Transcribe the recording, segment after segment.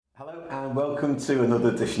Hello and welcome to another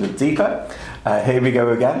edition of Deeper. Here we go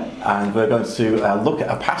again, and we're going to look at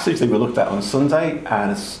a passage that we looked at on Sunday,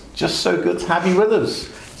 and it's just so good to have you with us.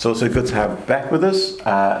 It's also good to have Beck with us.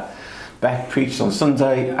 Beck preached on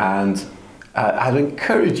Sunday, and I'd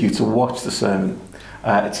encourage you to watch the sermon.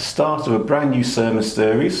 It's the start of a brand new sermon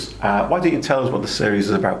series. Why don't you tell us what the series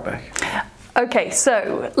is about, Beck? Okay,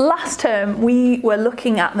 so last term we were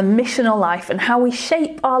looking at the missional life and how we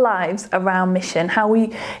shape our lives around mission, how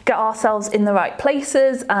we get ourselves in the right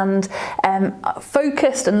places and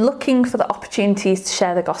focused and looking for the opportunities to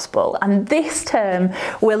share the gospel. And this term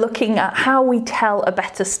we're looking at how we tell a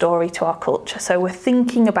better story to our culture. So we're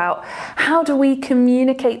thinking about how do we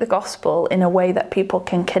communicate the gospel in a way that people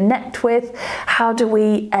can connect with? How do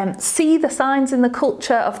we see the signs in the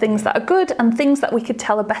culture of things that are good and things that we could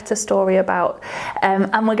tell a better story about?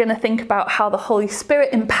 And we're going to think about how the Holy Spirit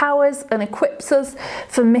empowers and equips us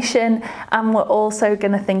for mission, and we're also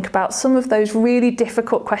going to think about some of those really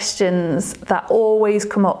difficult questions that always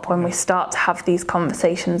come up when we start to have these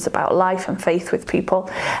conversations about life and faith with people.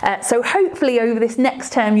 So hopefully over this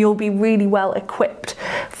next term you'll be really well equipped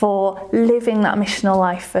for living that missional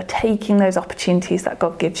life, for taking those opportunities that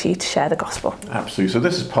God gives you to share the gospel. Absolutely. So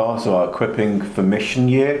this is part of our equipping for mission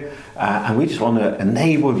year. And we just want to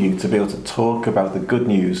enable you to be able to talk about the good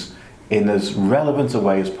news in as relevant a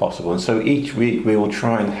way as possible. And so each week we will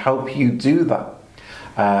try and help you do that.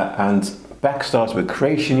 And Beck started with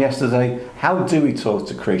creation yesterday. How do we talk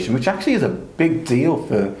to creation? Which actually is a big deal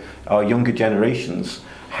for our younger generations.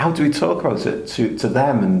 How do we talk about it to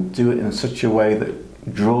them and do it in such a way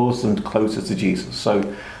that draws them closer to Jesus?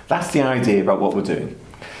 So that's the idea about what we're doing.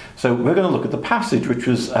 So we're going to look at the passage, which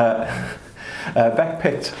was... Beck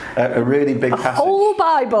picked a really big passage. The whole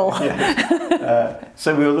Bible. Yes.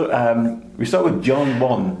 So we start with John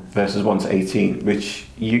 1, verses 1 to 18, which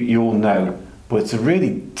you all know, but it's a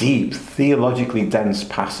really deep, theologically dense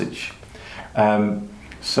passage.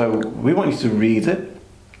 So we want you to read it.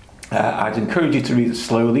 I'd encourage you to read it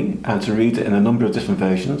slowly and to read it in a number of different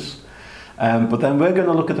versions. But then we're going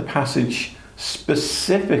to look at the passage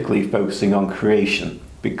specifically focusing on creation,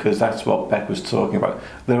 because that's what Beck was talking about.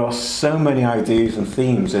 There are so many ideas and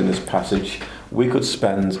themes in this passage. We could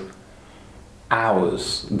spend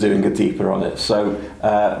hours doing a deeper on it. So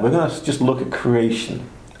we're going to just look at creation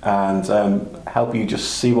and help you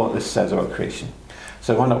just see what this says about creation.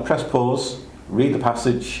 So why not press pause, read the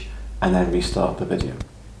passage, and then restart the video.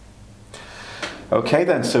 Okay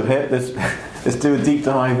then, so here, let's do a deep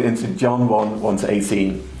dive into John 1 to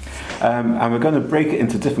 18. And we're going to break it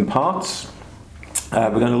into different parts. We're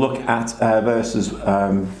going to look at verses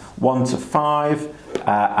 1 to 5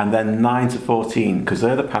 and then 9 to 14, because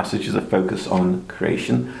they're the passages that focus on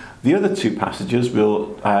creation. The other two passages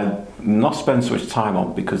we'll not spend so much time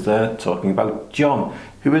on because they're talking about John,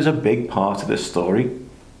 who is a big part of this story,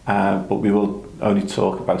 but we will only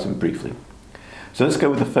talk about him briefly. So let's go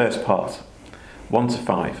with the first part, 1 to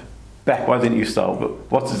 5. Beck, why didn't you start?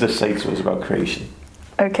 What does this say to us about creation?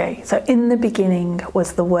 Okay, so in the beginning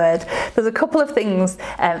was the Word. There's a couple of things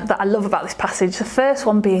that I love about this passage. The first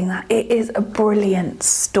one being that it is a brilliant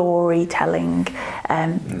storytelling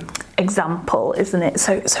example, isn't it?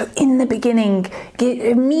 So in the beginning, it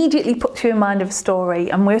immediately puts you in mind of a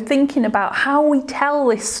story, and we're thinking about how we tell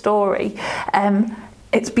this story.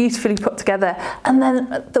 It's beautifully put together. And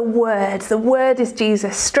then the word is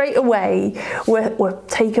Jesus. Straight away, we're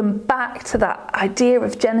taken back to that idea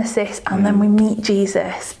of Genesis, and then we meet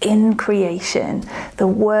Jesus in creation, the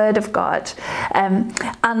Word of God.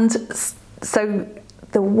 And so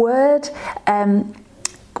the Word...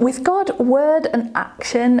 with God, word and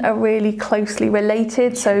action are really closely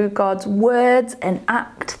related. So God's words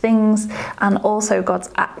enact things, and also God's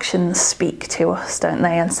actions speak to us, don't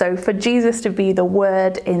they? And so for Jesus to be the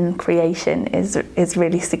Word in creation is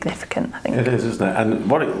really significant, I think. It is, isn't it? And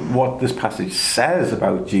what this passage says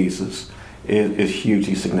about Jesus is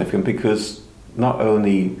hugely significant, because not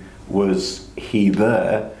only was he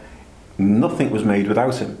there, nothing was made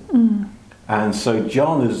without him. And so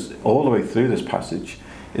John is, all the way through this passage,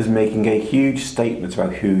 is making a huge statement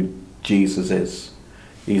about who Jesus is.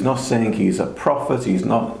 He's not saying he's a prophet, he's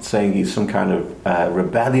not saying he's some kind of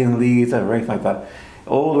rebellion leader or anything like that.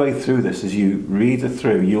 All the way through this, as you read it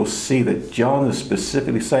through, you'll see that John is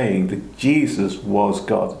specifically saying that Jesus was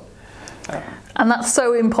God. And that's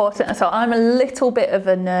so important. So I'm a little bit of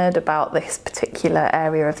a nerd about this particular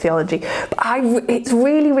area of theology, but it's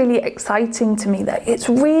really, really exciting to me that it's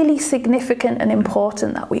really significant and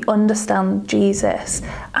important that we understand Jesus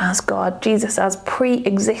as God, Jesus as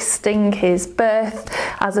pre-existing his birth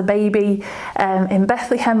as a baby in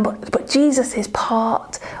Bethlehem, but Jesus is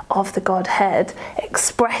part of the Godhead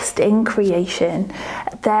expressed in creation,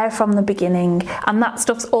 there from the beginning, and that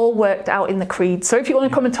stuff's all worked out in the creed. So if you want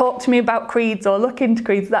to come and talk to me about creeds or look into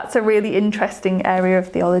creeds, that's a really interesting area of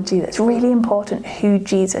theology that's really important, who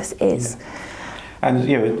Jesus is. Yeah. And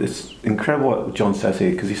it's incredible what John says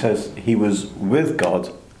here, because he says he was with God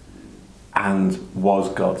and was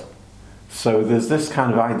God. So there's this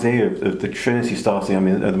kind of idea of the Trinity starting. I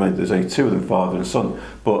mean, at the moment there's only two of them, Father and Son,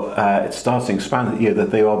 but it starts to expand,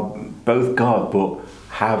 that they are both God but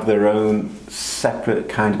have their own separate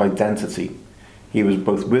kind of identity. He was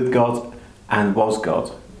both with God and was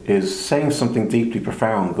God, is saying something deeply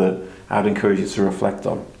profound that I'd encourage you to reflect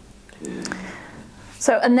on.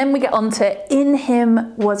 So, and then we get on to, in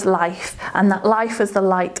him was life, and that life is the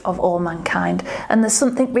light of all mankind. And there's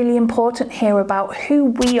something really important here about who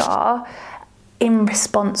we are in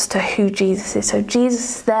response to who Jesus is. So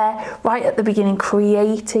Jesus is there right at the beginning,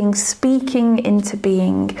 creating, speaking into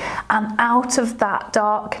being, and out of that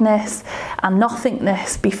darkness and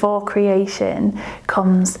nothingness before creation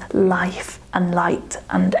comes life and light,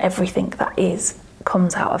 and everything that is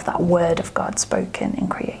comes out of that word of God spoken in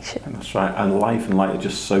creation. That's right, and life and light are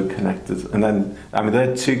just so connected. And then,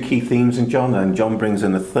 there are two key themes in John, and John brings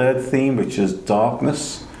in a third theme, which is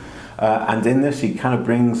darkness. And in this, he kind of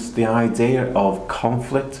brings the idea of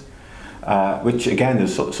conflict, which again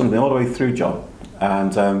is something all the way through John.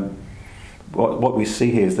 And what we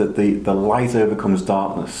see here is that the light overcomes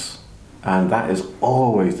darkness, and that is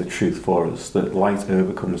always the truth for us, that light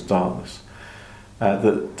overcomes darkness.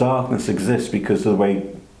 That darkness exists because of the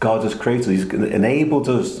way God has created. He's enabled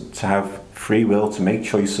us to have free will, to make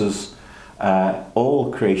choices.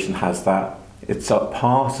 All creation has that. It's a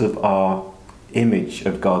part of our image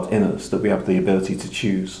of God in us, that we have the ability to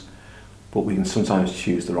choose, but we can sometimes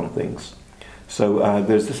choose the wrong things. So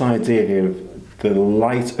there's this idea here of the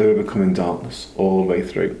light overcoming darkness all the way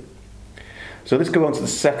through. So let's go on to the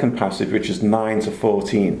second passage, which is 9 to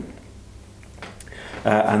 14.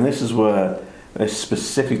 And this is where it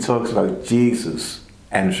specifically talks about Jesus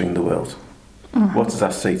entering the world. Mm-hmm. What does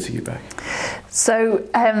that say to you, Beck? So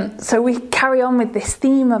we carry on with this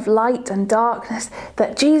theme of light and darkness,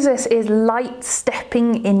 that Jesus is light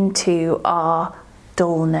stepping into our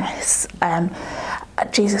dullness.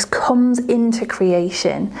 Jesus comes into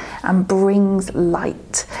creation and brings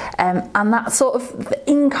light. And that sort of the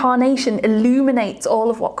incarnation illuminates all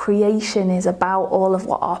of what creation is about, all of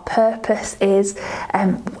what our purpose is,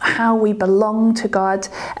 how we belong to God.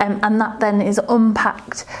 And that then is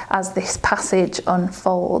unpacked as this passage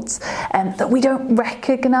unfolds. That we don't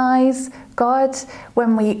recognise God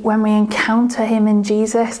when we encounter him in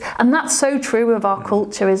Jesus. And that's so true of our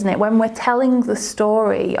culture, isn't it? When we're telling the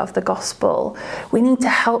story of the gospel, we need to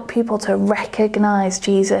help people to recognise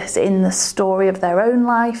Jesus in the story of their own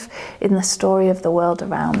life, in the story of the world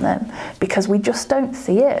around them, because we just don't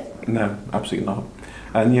see it. No, absolutely not.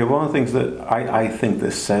 And one of the things that I think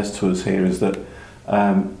this says to us here is that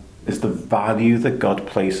is the value that God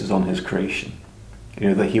places on his creation.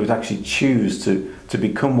 That he would actually choose to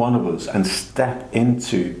become one of us and step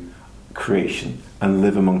into creation and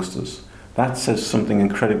live amongst us. That says something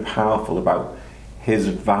incredibly powerful about his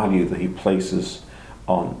value that he places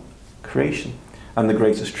on creation. And the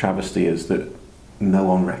greatest travesty is that no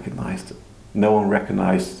one recognised it. No one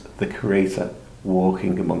recognised the Creator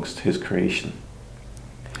walking amongst his creation.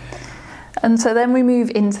 And so then we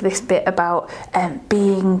move into this bit about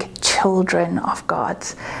being children of God.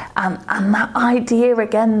 And that idea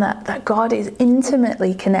again that God is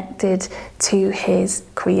intimately connected to his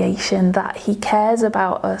creation, that he cares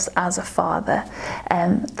about us as a father,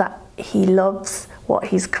 that he loves what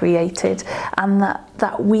he's created, and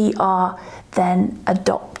that we are then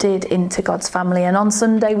adopted into God's family. And on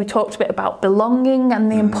Sunday we talked a bit about belonging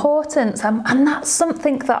and the importance, and that's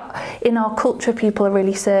something that in our culture people are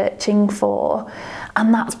really searching for.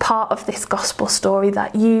 And that's part of this gospel story,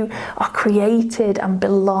 that you are created and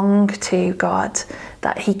belong to God,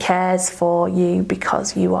 that he cares for you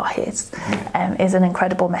because you are his, is an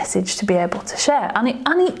incredible message to be able to share.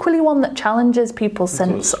 And equally one that challenges people's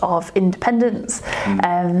sense of independence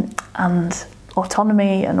and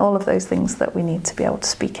autonomy and all of those things that we need to be able to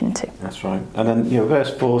speak into. That's right. And then,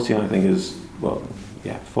 verse 14, I think is,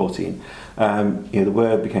 14. The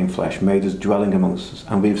Word became flesh, made us dwelling amongst us,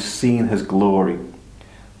 and we've seen his glory,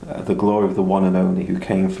 the glory of the one and only who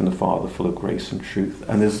came from the Father, full of grace and truth.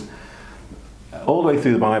 And there's all the way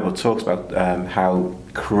through the Bible it talks about how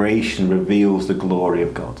creation reveals the glory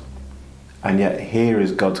of God, and yet here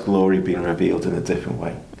is God's glory being revealed in a different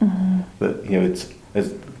way. That it's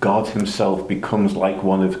as God Himself becomes like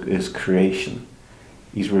one of His creation,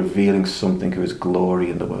 He's revealing something of His glory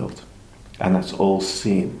in the world, and that's all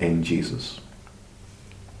seen in Jesus.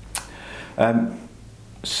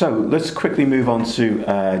 So let's quickly move on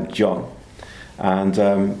to John,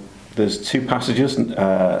 and there's two passages,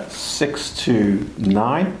 6 to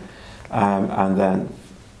 9, and then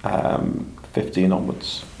 15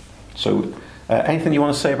 onwards. So anything you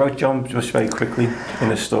want to say about John, just very quickly, in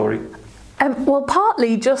this story? Well,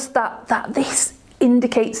 partly just that this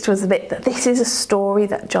indicates to us a bit that this is a story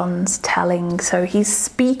that John's telling. So he's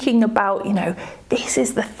speaking about, this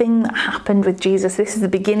is the thing that happened with Jesus. This is the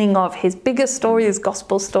beginning of his bigger story, his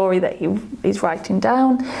gospel story that he's writing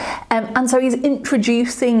down. And so he's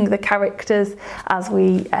introducing the characters as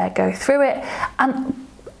we go through it. And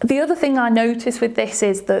the other thing I notice with this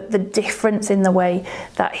is the difference in the way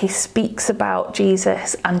that he speaks about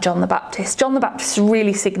Jesus and John the Baptist. John the Baptist is a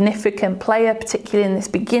really significant player, particularly in this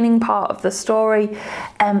beginning part of the story.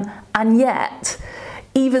 And yet,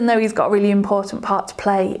 even though he's got a really important part to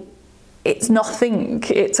play, it's nothing.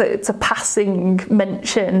 It's a passing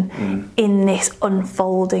mention in this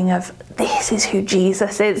unfolding of this is who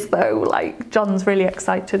Jesus is, though. Like, John's really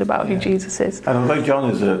excited about who Jesus is. And although John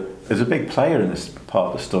is a big player in this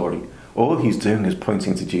part of the story, all he's doing is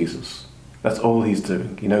pointing to Jesus. That's all he's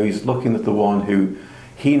doing. He's looking at the one who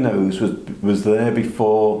he knows was there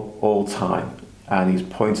before all time, and he's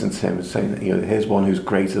pointing to him and saying, here's one who's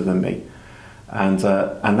greater than me. And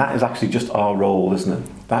that is actually just our role, isn't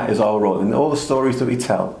it? That is our role. In all the stories that we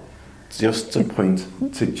tell, just to point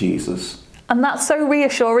to Jesus. And that's so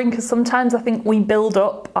reassuring, because sometimes I think we build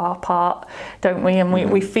up our part, don't we? And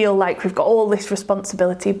we feel like we've got all this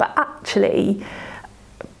responsibility. But actually,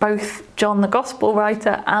 both John the Gospel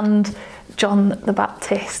writer and John the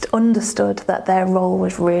Baptist understood that their role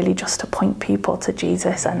was really just to point people to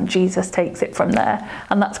Jesus, and Jesus takes it from there.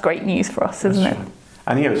 And that's great news for us, isn't it?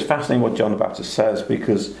 And it's fascinating what John the Baptist says,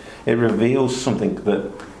 because it reveals something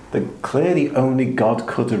that clearly only God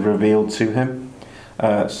could have revealed to him.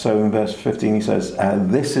 So in verse 15 he says,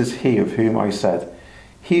 "This is he of whom I said,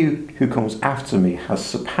 he who comes after me has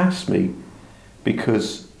surpassed me,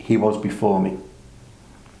 because he was before me."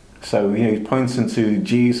 So he's pointing to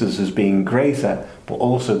Jesus as being greater, but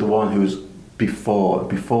also the one who was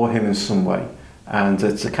before him in some way. And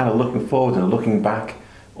it's a kind of looking forward and looking back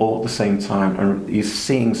all at the same time, and he's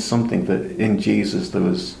seeing something that in Jesus there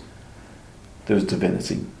was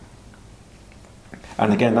divinity.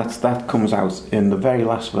 And again, that comes out in the very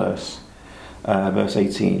last verse, verse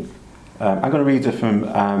 18. I'm going to read it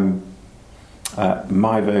from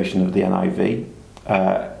my version of the NIV.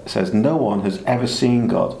 It says, "No one has ever seen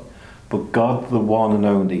God, but God, the one and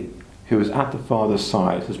only, who is at the Father's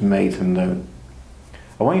side, has made him known."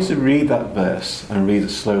 I want you to read that verse and read it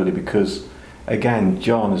slowly, because again,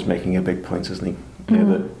 John is making a big point, isn't he?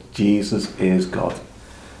 That Jesus is God.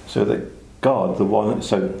 So that God,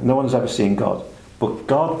 so no one has ever seen God, but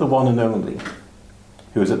God, the one and only,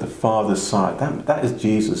 who is at the Father's side. That is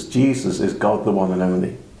Jesus. Jesus is God, the one and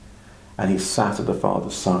only. And he's sat at the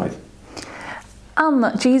Father's side. And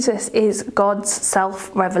that Jesus is God's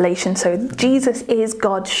self-revelation. So Jesus is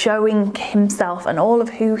God showing himself and all of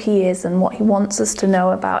who he is and what he wants us to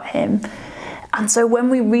know about him. And so when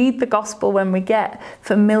we read the gospel, when we get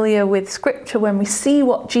familiar with scripture, when we see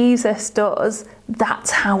what Jesus does, that's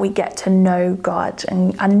how we get to know God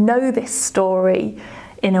and know this story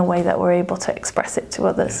in a way that we're able to express it to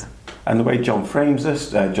others. Yeah. And the way John frames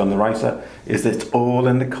this, John the writer, is that it's all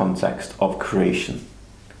in the context of creation.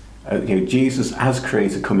 Jesus as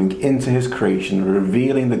creator coming into his creation,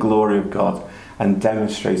 revealing the glory of God and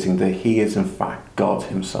demonstrating that he is in fact God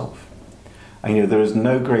himself. And there is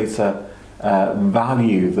no greater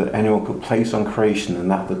value that anyone could place on creation than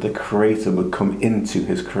that the creator would come into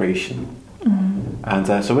his creation. And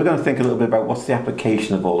so we're going to think a little bit about what's the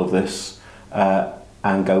application of all of this,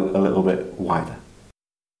 and go a little bit wider.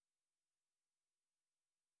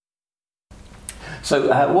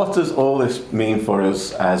 So what does all this mean for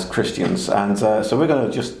us as Christians? And so we're going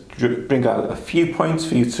to just bring out a few points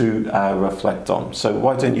for you to reflect on. So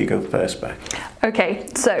why don't you go first, Beck? Okay,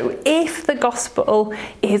 so if the gospel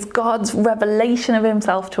is God's revelation of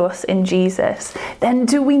himself to us in Jesus, then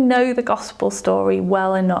do we know the gospel story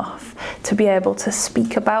well enough to be able to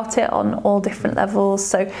speak about it on all different levels?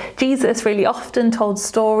 So Jesus really often told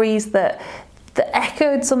stories that that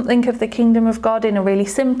echoed something of the kingdom of God in a really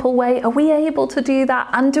simple way? Are we able to do that?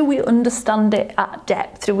 And do we understand it at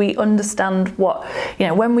depth? Do we understand what,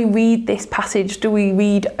 when we read this passage, do we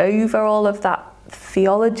read over all of that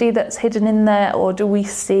theology that's hidden in there, or do we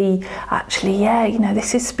see actually,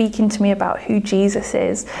 this is speaking to me about who Jesus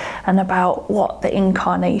is and about what the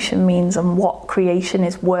incarnation means and what creation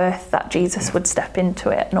is worth that Jesus would step into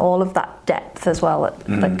it, and all of that depth as well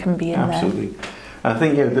that can be in absolutely. there. And I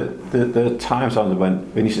think the times on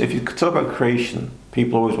when if you talk about creation,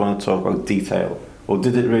 people always want to talk about detail, or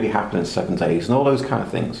did it really happen in 7 days, and all those kind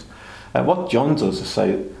of things. What John does is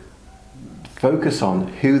say, focus on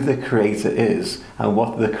who the creator is and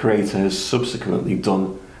what the creator has subsequently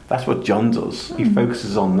done. That's what John does. He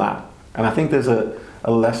focuses on that. And I think there's a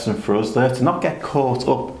lesson for us there to not get caught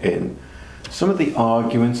up in some of the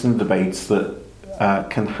arguments and debates that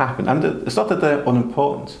can happen. And it's not that they're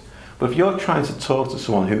unimportant, but if you're trying to talk to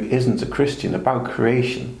someone who isn't a Christian about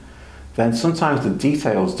creation, then sometimes the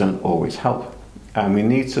details don't always help. And we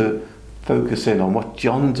need to focus in on what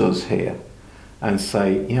John does here and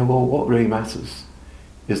say, what really matters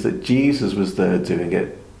is that Jesus was there doing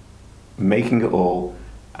it, making it all,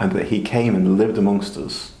 and that he came and lived amongst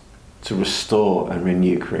us to restore and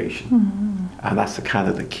renew creation. And that's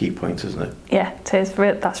the key point, isn't it? Yeah, it is.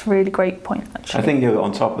 That's a really great point, actually. I think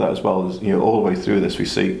on top of that as well, is, all the way through this, we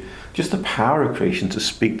see just the power of creation to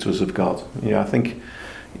speak to us of God. I think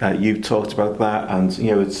you've talked about that, and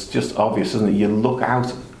it's just obvious, isn't it? You look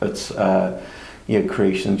out at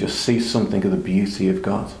creation and just see something of the beauty of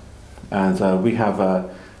God. And we have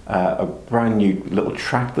a brand new little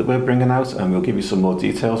track that we're bringing out, and we'll give you some more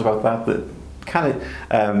details about that.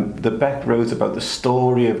 The Beck wrote about the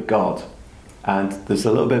story of God, and there's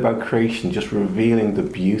a little bit about creation, just revealing the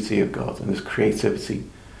beauty of God and his creativity.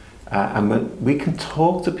 And we can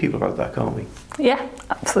talk to people about that, can't we? Yeah,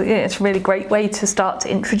 absolutely. It's a really great way to start to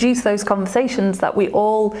introduce those conversations, that we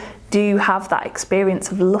all do have that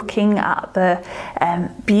experience of looking at the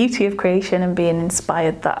beauty of creation and being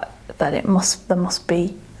inspired that there must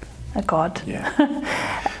be a God.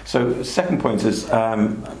 Yeah. So second point is,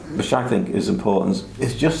 which I think is important,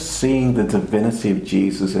 is just seeing the divinity of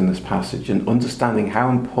Jesus in this passage and understanding how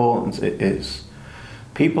important it is.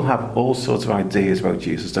 People have all sorts of ideas about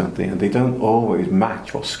Jesus, don't they? And they don't always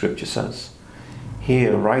match what Scripture says.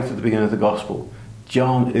 Here, right at the beginning of the Gospel,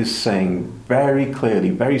 John is saying very clearly,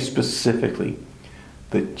 very specifically,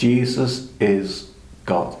 that Jesus is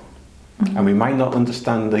God. And we might not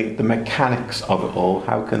understand the mechanics of it all.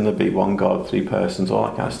 How can there be one God, 3 persons, all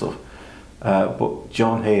that kind of stuff. But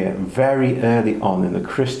John here, very early on in the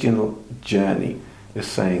Christian journey, is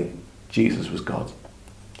saying Jesus was God.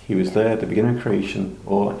 He was there at the beginning of creation,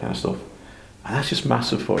 all that kind of stuff. And that's just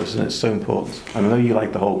massive for us, isn't it? It's so important. I know you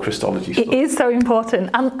like the whole Christology stuff. It is so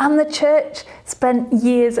important. And the church spent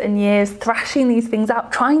years and years thrashing these things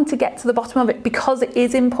out, trying to get to the bottom of it, because it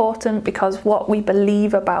is important, because what we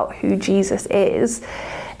believe about who Jesus is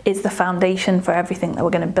the foundation for everything that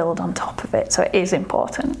we're going to build on top of it. So it is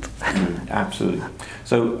important. Absolutely.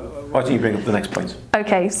 So why don't you bring up the next point?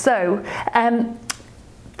 Okay, so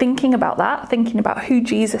thinking about who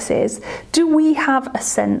Jesus is, do we have a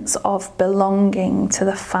sense of belonging to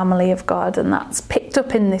the family of God? And that's picked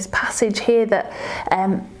up in this passage here that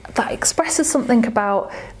expresses something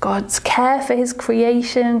about God's care for his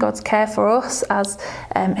creation, God's care for us as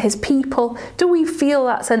his people. Do we feel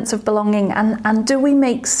that sense of belonging, and do we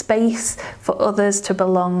make space for others to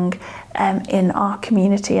belong in our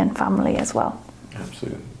community and family as well?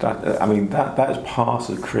 Absolutely. That is part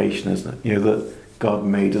of creation, isn't it? That God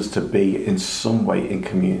made us to be in some way in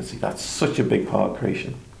community. That's such a big part of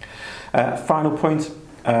creation. Final point,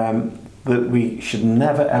 that we should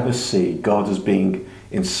never ever see God as being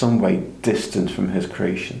in some way distant from his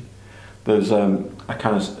creation. There's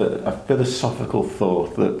a philosophical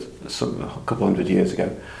thought that a couple hundred years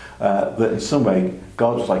ago, that in some way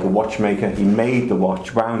God was like a watchmaker. He made the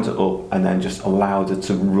watch, wound it up, and then just allowed it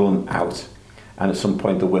to run out. And at some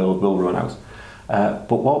point the world will run out.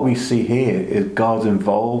 But what we see here is God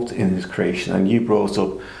involved in his creation. And you brought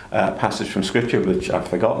up a passage from Scripture, which I've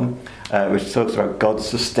forgotten, which talks about God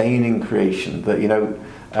sustaining creation. That,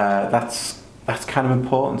 that's kind of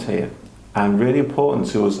important here. And really important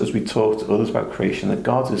to us as we talk to others about creation, that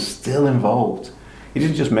God is still involved. He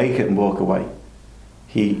didn't just make it and walk away.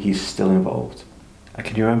 He's still involved.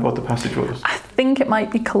 Can you remember what the passage was? I think it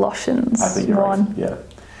might be Colossians. I think you're right. Yeah.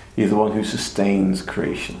 He's the one who sustains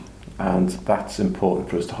creation. And that's important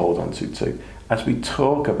for us to hold on to too, as we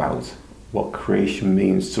talk about what creation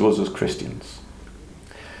means to us as Christians.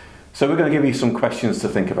 So we're going to give you some questions to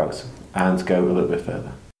think about and go a little bit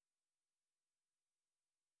further.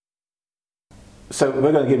 So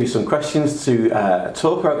we're going to give you some questions to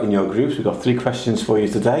talk about in your groups. We've got 3 questions for you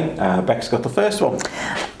today. Beck's got the first one.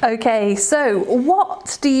 Okay, so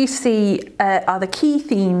what do you see are the key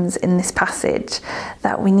themes in this passage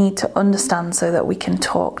that we need to understand so that we can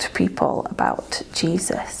talk to people about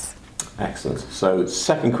Jesus? Excellent. So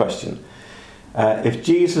second question. If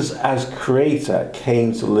Jesus as creator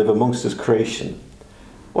came to live amongst his creation,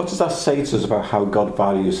 what does that say to us about how God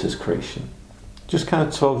values his creation? Just kind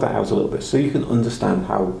of talk that out a little bit so you can understand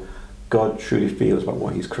how God truly feels about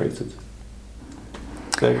what he's created.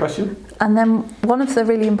 Clear question? And then one of the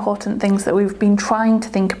really important things that we've been trying to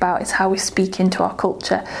think about is how we speak into our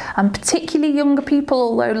culture, and particularly younger people,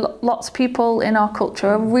 although lots of people in our culture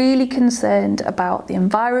are really concerned about the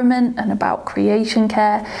environment and about creation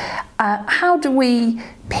care. How do we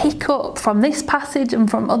pick up from this passage and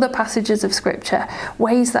from other passages of Scripture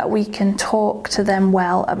ways that we can talk to them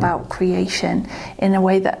well about creation in a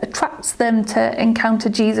way that attracts them to encounter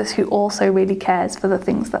Jesus, who also really cares for the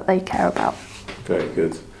things that they care about? Very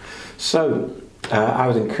good. So, I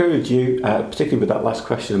would encourage you, particularly with that last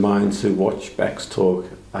question of mine, to watch Beck's talk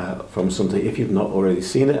from Sunday if you've not already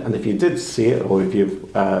seen it. And if you did see it, or if you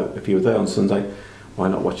were there on Sunday, why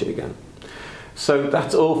not watch it again? So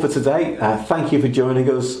that's all for today. Thank you for joining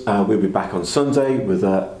us. We'll be back on Sunday with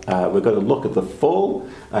we're going to look at the fall.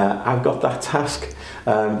 I've got that task,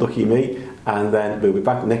 lucky me. And then we'll be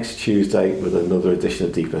back next Tuesday with another edition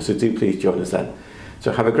of Deeper. So do please join us then.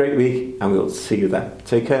 So have a great week, and we'll see you then.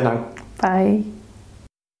 Take care now. Bye.